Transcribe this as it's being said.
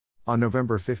On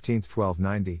November 15,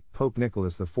 1290, Pope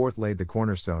Nicholas IV laid the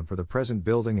cornerstone for the present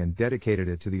building and dedicated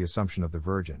it to the Assumption of the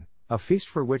Virgin, a feast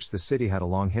for which the city had a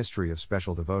long history of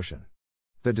special devotion.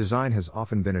 The design has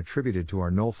often been attributed to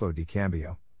Arnolfo di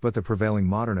Cambio, but the prevailing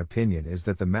modern opinion is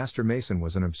that the master mason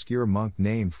was an obscure monk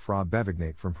named Fra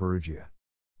Bevignate from Perugia.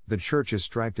 The church is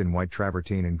striped in white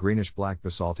travertine and greenish-black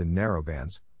basalt in narrow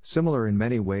bands, similar in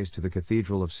many ways to the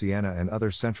Cathedral of Siena and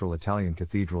other central Italian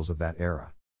cathedrals of that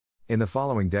era. In the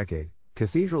following decade,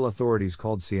 cathedral authorities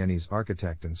called Sienese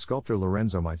architect and sculptor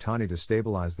Lorenzo Maitani to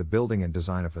stabilize the building and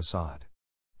design a façade.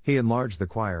 He enlarged the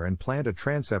choir and planned a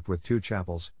transept with 2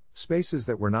 chapels, spaces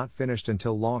that were not finished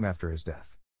until long after his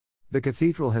death. The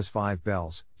cathedral has 5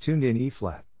 bells, tuned in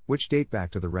E-flat, which date back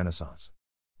to the Renaissance.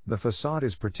 The façade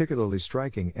is particularly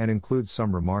striking and includes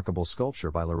some remarkable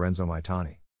sculpture by Lorenzo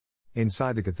Maitani.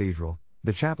 Inside the cathedral,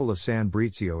 the chapel of San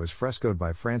Brizio is frescoed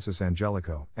by Francis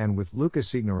Angelico and with Luca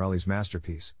Signorelli's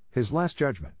masterpiece, His Last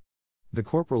Judgment. The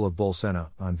Corporal of Bolsena,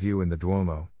 on view in the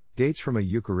Duomo, dates from a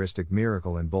Eucharistic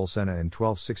miracle in Bolsena in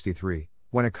 1263,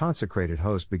 when a consecrated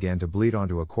host began to bleed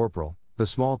onto a corporal, the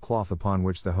small cloth upon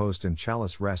which the host and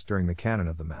chalice rest during the canon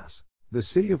of the Mass. The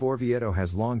city of Orvieto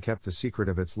has long kept the secret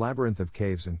of its labyrinth of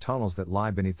caves and tunnels that lie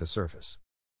beneath the surface.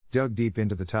 Dug deep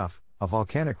into the tuff, a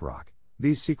volcanic rock,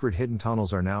 these secret hidden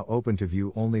tunnels are now open to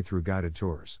view only through guided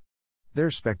tours. Their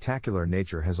spectacular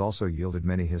nature has also yielded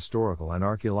many historical and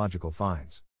archaeological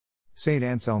finds. St.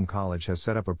 Anselm College has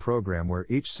set up a program where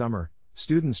each summer,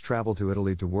 students travel to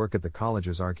Italy to work at the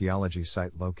college's archaeology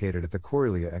site located at the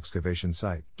Correlia excavation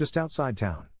site, just outside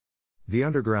town. The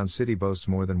underground city boasts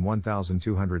more than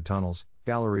 1,200 tunnels,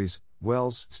 galleries,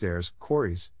 wells, stairs,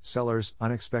 quarries, cellars,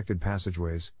 unexpected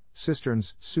passageways,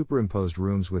 cisterns, superimposed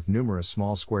rooms with numerous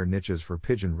small square niches for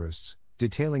pigeon roosts,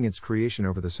 detailing its creation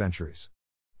over the centuries.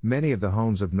 Many of the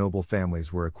homes of noble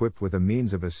families were equipped with a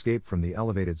means of escape from the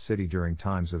elevated city during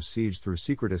times of siege through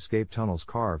secret escape tunnels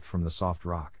carved from the soft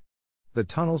rock. The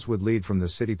tunnels would lead from the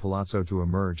city palazzo to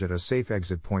emerge at a safe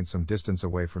exit point some distance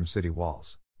away from city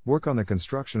walls. Work on the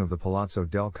construction of the Palazzo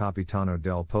del Capitano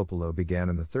del Popolo began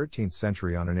in the 13th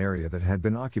century on an area that had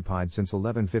been occupied since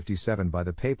 1157 by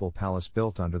the papal palace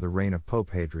built under the reign of Pope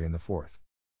Hadrian IV.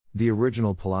 The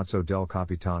original Palazzo del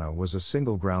Capitano was a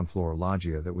single ground-floor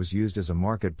loggia that was used as a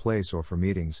marketplace or for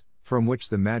meetings, from which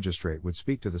the magistrate would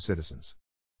speak to the citizens.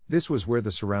 This was where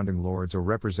the surrounding lords or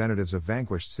representatives of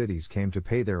vanquished cities came to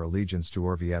pay their allegiance to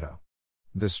Orvieto.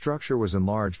 The structure was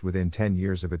enlarged within 10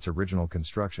 years of its original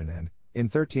construction and, in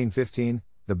 1315,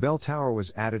 the bell tower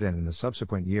was added and in the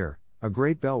subsequent year, a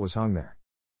great bell was hung there.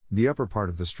 The upper part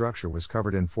of the structure was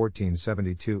covered in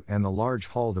 1472 and the large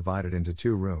hall divided into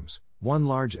 2 rooms, one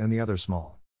large and the other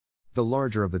small. The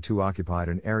larger of the 2 occupied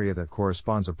an area that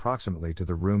corresponds approximately to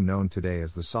the room known today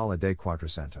as the Sala dei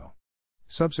Quattrocento.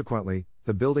 Subsequently,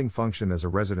 the building functioned as a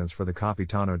residence for the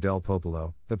Capitano del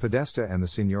Popolo, the Podesta and the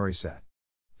Signori set.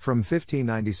 From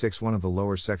 1596 one of the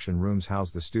lower section rooms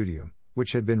housed the studium,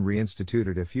 which had been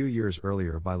reinstituted a few years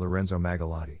earlier by Lorenzo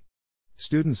Magalotti.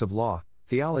 Students of law,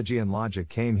 theology and logic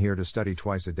came here to study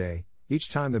twice a day, each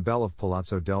time the bell of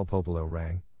Palazzo del Popolo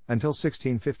rang, until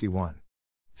 1651.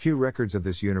 Few records of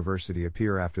this university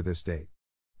appear after this date.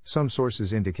 Some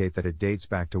sources indicate that it dates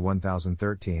back to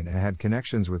 1013 and had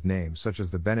connections with names such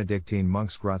as the Benedictine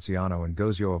monks Graziano and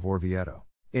Gozio of Orvieto.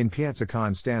 In Piazza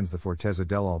Con stands the Fortezza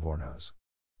dell'Albornoz.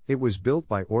 It was built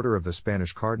by order of the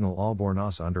Spanish Cardinal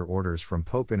Albornoz under orders from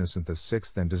Pope Innocent VI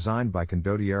and designed by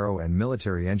condottiero and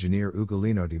military engineer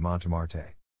Ugolino di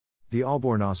Montemarte. The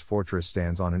Albornoz fortress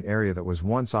stands on an area that was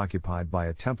once occupied by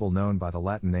a temple known by the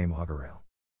Latin name Augarale.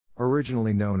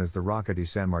 Originally known as the Rocca di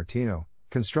San Martino,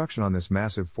 construction on this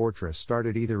massive fortress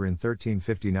started either in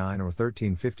 1359 or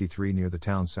 1353 near the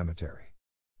town cemetery.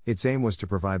 Its aim was to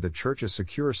provide the church a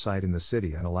secure site in the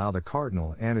city and allow the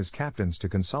cardinal and his captains to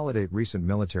consolidate recent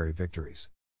military victories.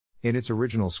 In its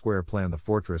original square plan the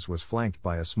fortress was flanked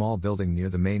by a small building near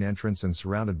the main entrance and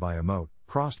surrounded by a moat,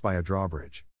 crossed by a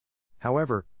drawbridge.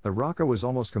 However, the Rocca was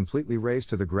almost completely razed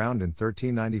to the ground in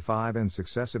 1395 and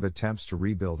successive attempts to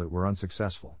rebuild it were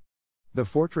unsuccessful. The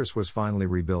fortress was finally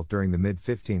rebuilt during the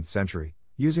mid-15th century,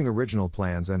 using original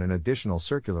plans and an additional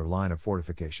circular line of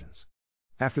fortifications.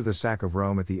 After the sack of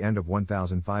Rome at the end of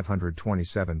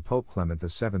 1527, Pope Clement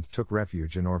VII took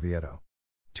refuge in Orvieto.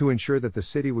 To ensure that the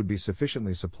city would be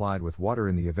sufficiently supplied with water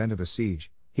in the event of a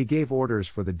siege, he gave orders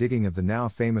for the digging of the now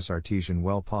famous artesian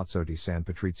well Pozzo di San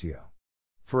Patrizio.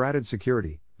 For added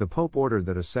security, the Pope ordered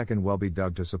that a second well be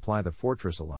dug to supply the fortress alone.